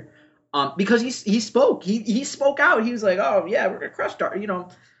Twitter because he spoke. He spoke out. He was like, "Oh yeah, we're gonna crush Dark." You know,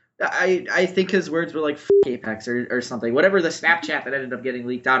 I think his words were like "F Apex" or something. Whatever the Snapchat that ended up getting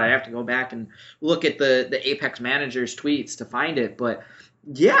leaked out. I have to go back and look at the Apex manager's tweets to find it, but.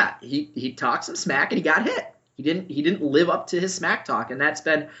 Yeah, he talked some smack and he got hit. He didn't live up to his smack talk, and that's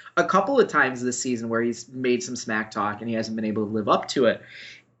been a couple of times this season where he's made some smack talk and he hasn't been able to live up to it.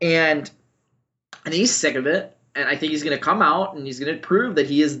 And he's sick of it, and I think he's going to come out and he's going to prove that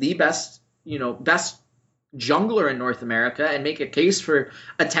he is the best jungler in North America and make a case for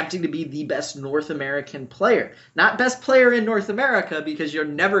attempting to be the best North American player. Not best player in North America, because you're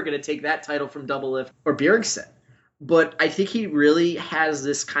never going to take that title from Doublelift or Bjergsen. But I think he really has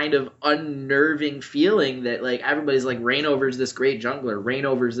this kind of unnerving feeling that, like, everybody's like, Reignover's this great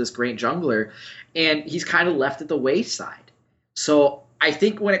jungler, and he's kind of left at the wayside. So I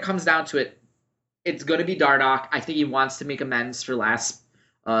think when it comes down to it, it's going to be Dardoch. I think he wants to make amends for last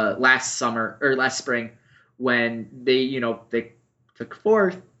spring when they took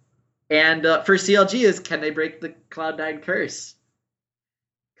fourth. And for CLG is, can they break the Cloud9 curse?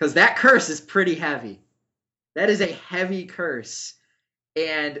 Because that curse is pretty heavy. That is a heavy curse.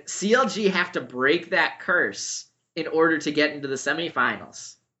 And CLG have to break that curse in order to get into the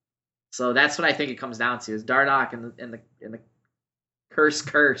semifinals. So that's what I think it comes down to, is Dardoch and the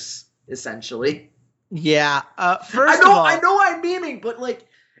curse, essentially. Yeah. I know I'm memeing, but like,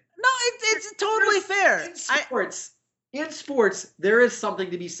 No, it's totally fair. In sports, there is something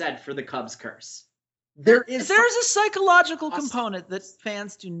to be said for the Cubs curse. There's a psychological component that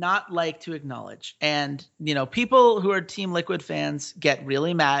fans do not like to acknowledge. And, people who are Team Liquid fans get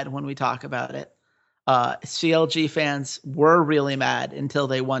really mad when we talk about it. CLG fans were really mad until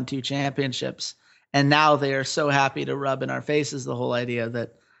they won 2 championships. And now they are so happy to rub in our faces the whole idea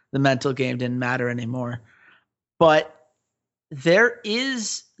that the mental game didn't matter anymore. But there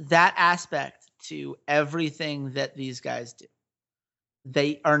is that aspect to everything that these guys do.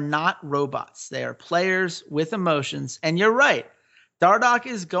 They are not robots. They are players with emotions. And you're right. Dardoch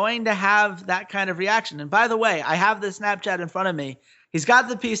is going to have that kind of reaction. And by the way, I have the Snapchat in front of me. He's got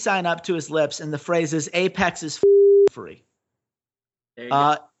the peace sign up to his lips, and the phrase is Apex is free. There you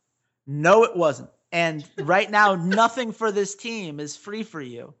go. No, it wasn't. And right now, nothing for this team is free for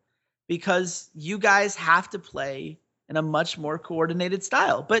you because you guys have to play in a much more coordinated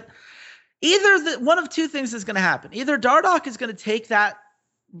style. But either one of two things is going to happen. Either Dardoch is going to take that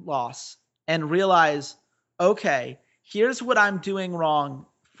loss and realize, okay, here's what I'm doing wrong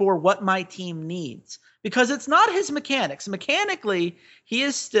for what my team needs. Because it's not his mechanics. Mechanically, he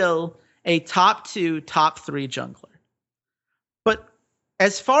is still a top 2, top 3 jungler. But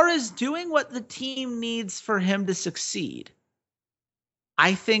as far as doing what the team needs for him to succeed,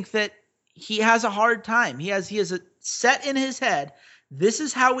 I think that he has a hard time. He has a set in his head. This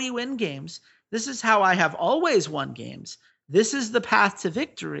is how we win games. This is how I have always won games. This is the path to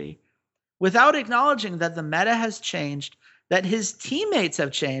victory, without acknowledging that the meta has changed, that his teammates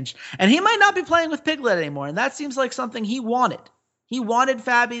have changed, and he might not be playing with Piglet anymore. And that seems like something he wanted. He wanted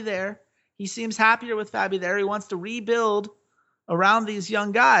Fabi there. He seems happier with Fabi there. He wants to rebuild around these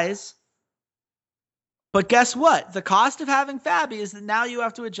young guys. But guess what? The cost of having Fabi is that now you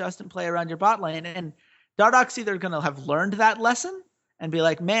have to adjust and play around your bot lane. And Dardoch's either going to have learned that lesson and be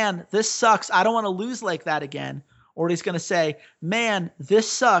like, man, this sucks. I don't want to lose like that again. Or he's going to say, man, this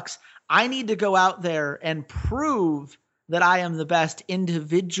sucks. I need to go out there and prove that I am the best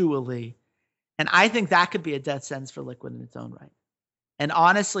individually. And I think that could be a death sentence for Liquid in its own right. And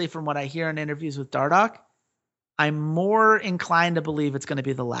honestly, from what I hear in interviews with Dardoch, I'm more inclined to believe it's going to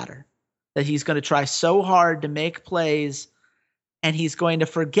be the latter. That he's going to try so hard to make plays, and he's going to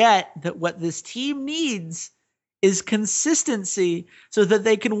forget that what this team needs is consistency so that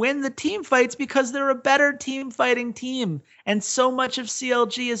they can win the team fights because they're a better team fighting team. And so much of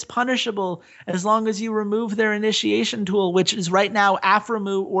CLG is punishable as long as you remove their initiation tool, which is right now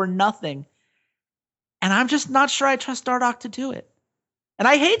Aphromoo or nothing. And I'm just not sure I trust Dardoch to do it. And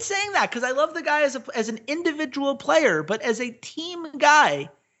I hate saying that because I love the guy as an individual player, but as a team guy,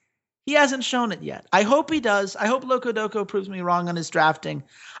 he hasn't shown it yet. I hope he does. I hope Locodoco proves me wrong on his drafting.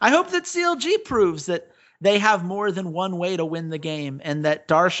 I hope that CLG proves that they have more than one way to win the game and that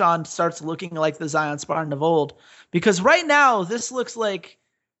Darshan starts looking like the Zion Spartan of old. Because right now, this looks like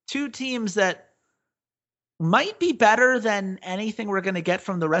 2 teams that might be better than anything we're going to get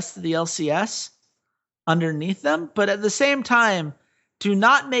from the rest of the LCS underneath them. But at the same time, do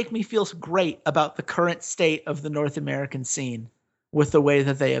not make me feel great about the current state of the North American scene with the way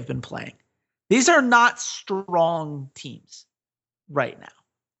that they have been playing. These are not strong teams right now.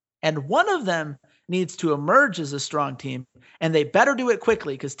 And one of them needs to emerge as a strong team, and they better do it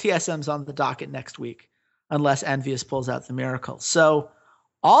quickly because TSM's on the docket next week, unless Envious pulls out the miracle. So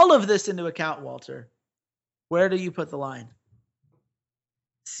all of this into account, Walter, where do you put the line?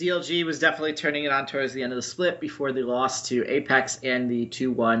 CLG was definitely turning it on towards the end of the split before they lost to Apex and the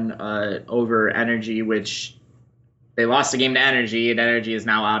 2-1 over Energy, which they lost the game to Energy, and Energy is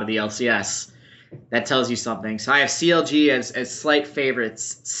now out of the LCS. That tells you something. So I have CLG as slight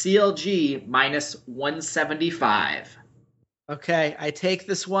favorites. CLG minus 175. Okay, I take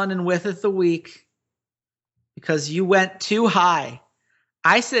this one and with it the week because you went too high.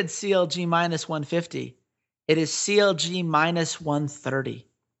 I said CLG minus 150. It is CLG minus 130.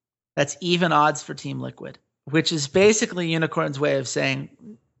 That's even odds for Team Liquid, which is basically Unicorn's way of saying,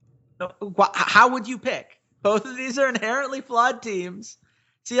 how would you pick? Both of these are inherently flawed teams.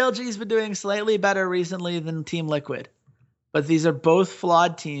 CLG's been doing slightly better recently than Team Liquid, but these are both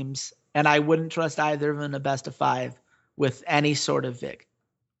flawed teams, and I wouldn't trust either of them in a best of 5 with any sort of vig.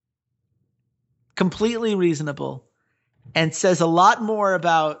 Completely reasonable, and says a lot more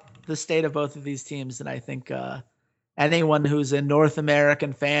about the state of both of these teams than I think anyone who's a North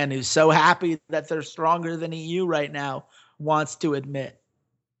American fan who's so happy that they're stronger than EU right now wants to admit.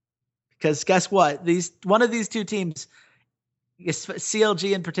 Because guess what? One of these 2 teams,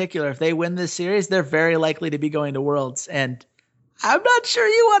 CLG in particular, if they win this series, they're very likely to be going to Worlds. And I'm not sure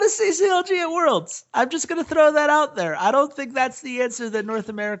you want to see CLG at Worlds. I'm just going to throw that out there. I don't think that's the answer that North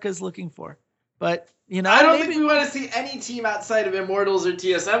America is looking for. But, you know, I don't think we want to see any team outside of Immortals or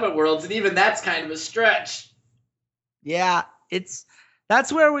TSM at Worlds, and even that's kind of a stretch. Yeah,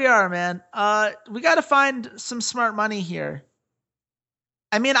 that's where we are, man. We got to find some smart money here.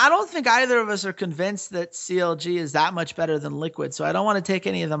 I mean, I don't think either of us are convinced that CLG is that much better than Liquid, so I don't want to take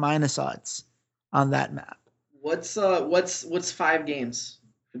any of the minus odds on that map. What's 5 games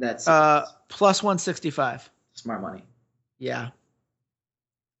for that series? Plus 165. Smart money. Yeah.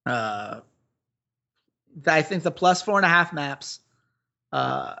 I think the plus 4.5 maps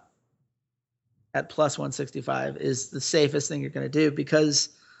at plus 165 is the safest thing you're going to do because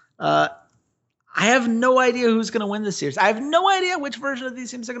I have no idea who's going to win this series. I have no idea which version of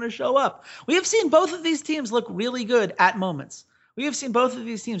these teams are going to show up. We have seen both of these teams look really good at moments. We have seen both of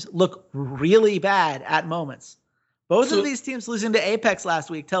these teams look really bad at moments. Both of these teams losing to Apex last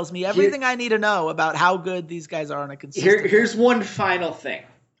week tells me everything I need to know about how good these guys are on a consistent. Here's one final thing.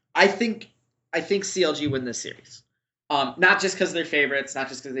 I think CLG win this series. Not just because they're favorites, not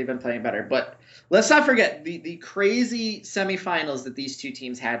just because they've been playing better, but let's not forget the crazy semifinals that these two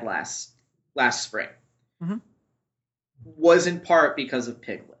teams had last spring was in part because of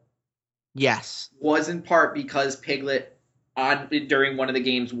Piglet. Yes. Was in part because Piglet during one of the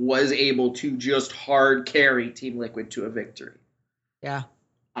games was able to just hard carry Team Liquid to a victory. Yeah.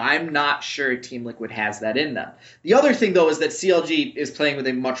 I'm not sure Team Liquid has that in them. The other thing, though, is that CLG is playing with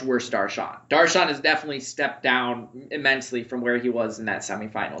a much worse Darshan. Darshan has definitely stepped down immensely from where he was in that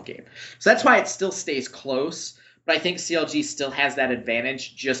semifinal game. So that's why it still stays close. But I think CLG still has that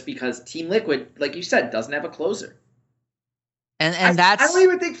advantage just because Team Liquid, like you said, doesn't have a closer. And I that's... don't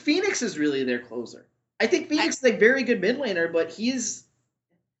even think Phoenix is really their closer. I think Phoenix is a very good mid laner, but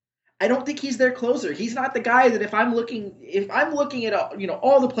I don't think he's their closer. He's not the guy that if I'm looking at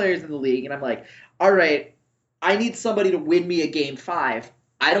all the players in the league and I'm like, all right, I need somebody to win me a game 5.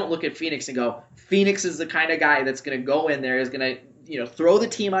 I don't look at Phoenix and go, Phoenix is the kind of guy that's going to go in there, is going to throw the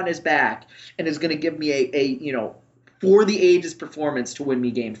team on his back and is going to give me a for the ages performance to win me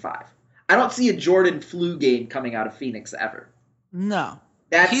game 5. I don't see a Jordan Flu game coming out of Phoenix ever. No.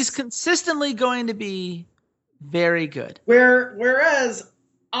 He's consistently going to be very good. Whereas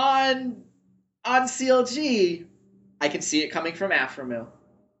on CLG, I can see it coming from Aphromoo.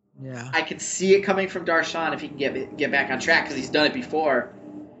 Yeah. I can see it coming from Darshan if he can get back on track because he's done it before.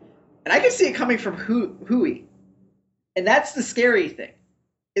 And I can see it coming from Hui. And that's the scary thing.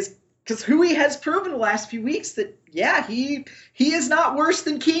 Is because Hui has proven the last few weeks that, yeah, he is not worse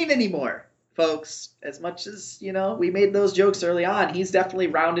than Keen anymore. Folks, as much as, we made those jokes early on, he's definitely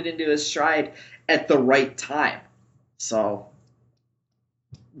rounded into his stride at the right time. So,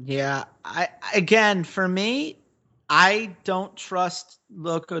 yeah, for me, I don't trust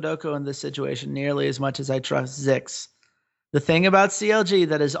Locodoco in this situation nearly as much as I trust Zix. The thing about CLG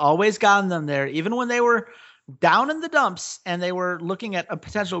that has always gotten them there, even when they were down in the dumps and they were looking at a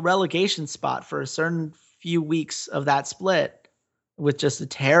potential relegation spot for a certain few weeks of that split with just a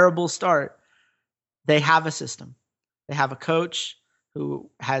terrible start, they have a system. They have a coach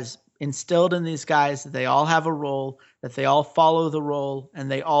who has instilled in these guys that they all have a role, that they all follow the role, and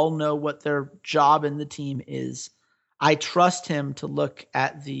they all know what their job in the team is. I trust him to look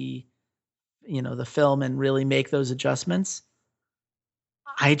at the film and really make those adjustments.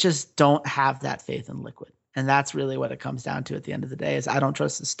 I just don't have that faith in Liquid. And that's really what it comes down to at the end of the day is I don't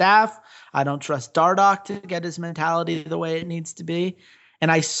trust the staff. I don't trust Dardoch to get his mentality the way it needs to be.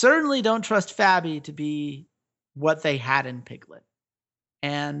 And I certainly don't trust Fabi to be what they had in Piglet.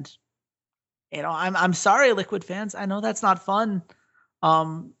 And, I'm sorry, Liquid fans. I know that's not fun.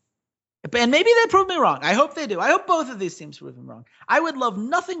 And maybe they prove me wrong. I hope they do. I hope both of these teams prove me wrong. I would love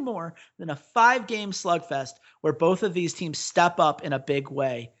nothing more than a 5-game slugfest where both of these teams step up in a big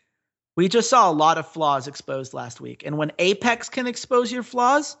way. We just saw a lot of flaws exposed last week. And when Apex can expose your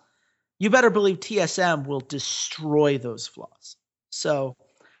flaws, you better believe TSM will destroy those flaws. So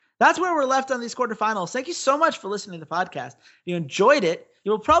that's where we're left on these quarterfinals. Thank you so much for listening to the podcast. If you enjoyed it,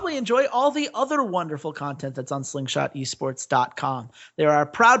 you will probably enjoy all the other wonderful content that's on slingshotesports.com. There are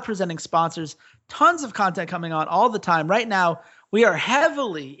proud presenting sponsors, tons of content coming on all the time. Right now, we are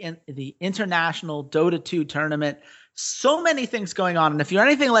heavily in the international Dota 2 tournament. So many things going on. And if you're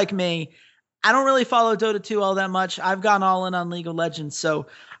anything like me, I don't really follow Dota 2 all that much. I've gone all in on League of Legends. So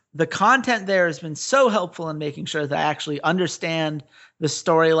the content there has been so helpful in making sure that I actually understand the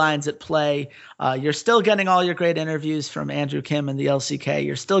storylines at play. You're still getting all your great interviews from Andrew Kim and the LCK.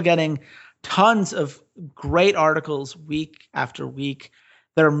 You're still getting tons of great articles week after week.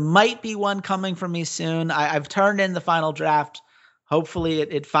 There might be one coming from me soon. I've turned in the final draft hopefully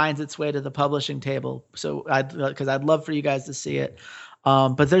it finds its way to the publishing table. So because I'd love for you guys to see it.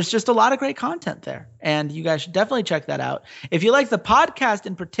 But there's just a lot of great content there, and you guys should definitely check that out. If you like the podcast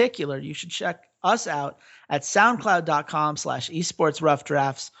in particular, you should check us out at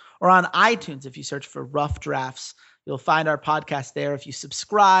soundcloud.com/esportsroughdrafts or on iTunes. If you search for Rough Drafts, you'll find our podcast there. If you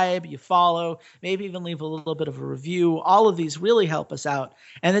subscribe, you follow, maybe even leave a little bit of a review, all of these really help us out.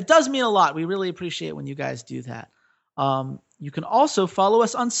 And it does mean a lot. We really appreciate when you guys do that. You can also follow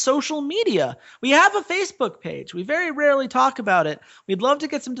us on social media. We have a Facebook page. We very rarely talk about it. We'd love to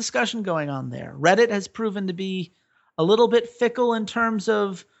get some discussion going on there. Reddit has proven to be a little bit fickle in terms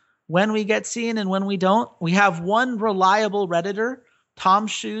of when we get seen and when we don't. We have one reliable Redditor, Tom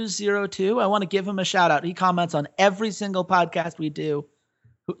Shoes 02. I want to give him a shout out. He comments on every single podcast we do.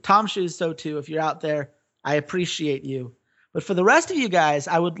 Tom Shoes 02, if you're out there, I appreciate you. But for the rest of you guys,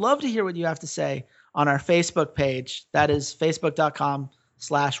 I would love to hear what you have to say on our Facebook page. That is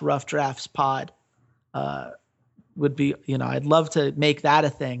facebook.com/roughdraftspod. Would be, I'd love to make that a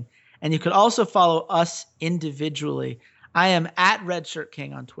thing. And you could also follow us individually. I am at Redshirt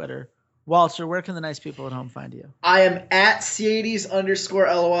King on Twitter. Walter, where can the nice people at home find you? I am at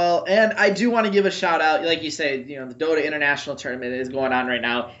C80s_LOL. And I do want to give a shout out. Like you say, the Dota International Tournament is going on right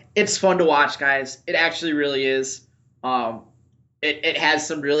now. It's fun to watch, guys. It actually really is. It has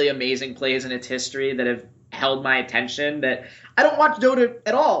some really amazing plays in its history that have held my attention that I don't watch Dota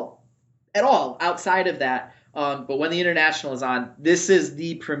at all outside of that. But when the International is on, this is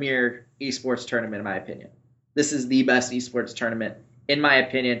the premier esports tournament, in my opinion. This is the best esports tournament, in my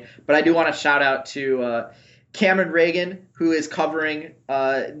opinion. But I do want to shout out to Cameron Reagan, who is covering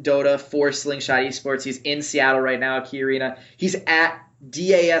Dota for Slingshot Esports. He's in Seattle right now at Key Arena. He's at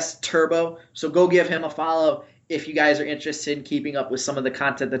DAS Turbo, so go give him a follow if you guys are interested in keeping up with some of the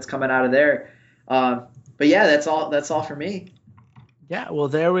content that's coming out of there. But yeah, that's all for me. Yeah, well,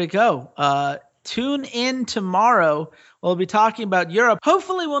 there we go. Tune in tomorrow. We'll be talking about Europe.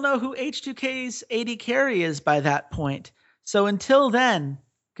 Hopefully we'll know who H2K's AD carry is by that point. So until then,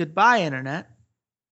 goodbye, Internet.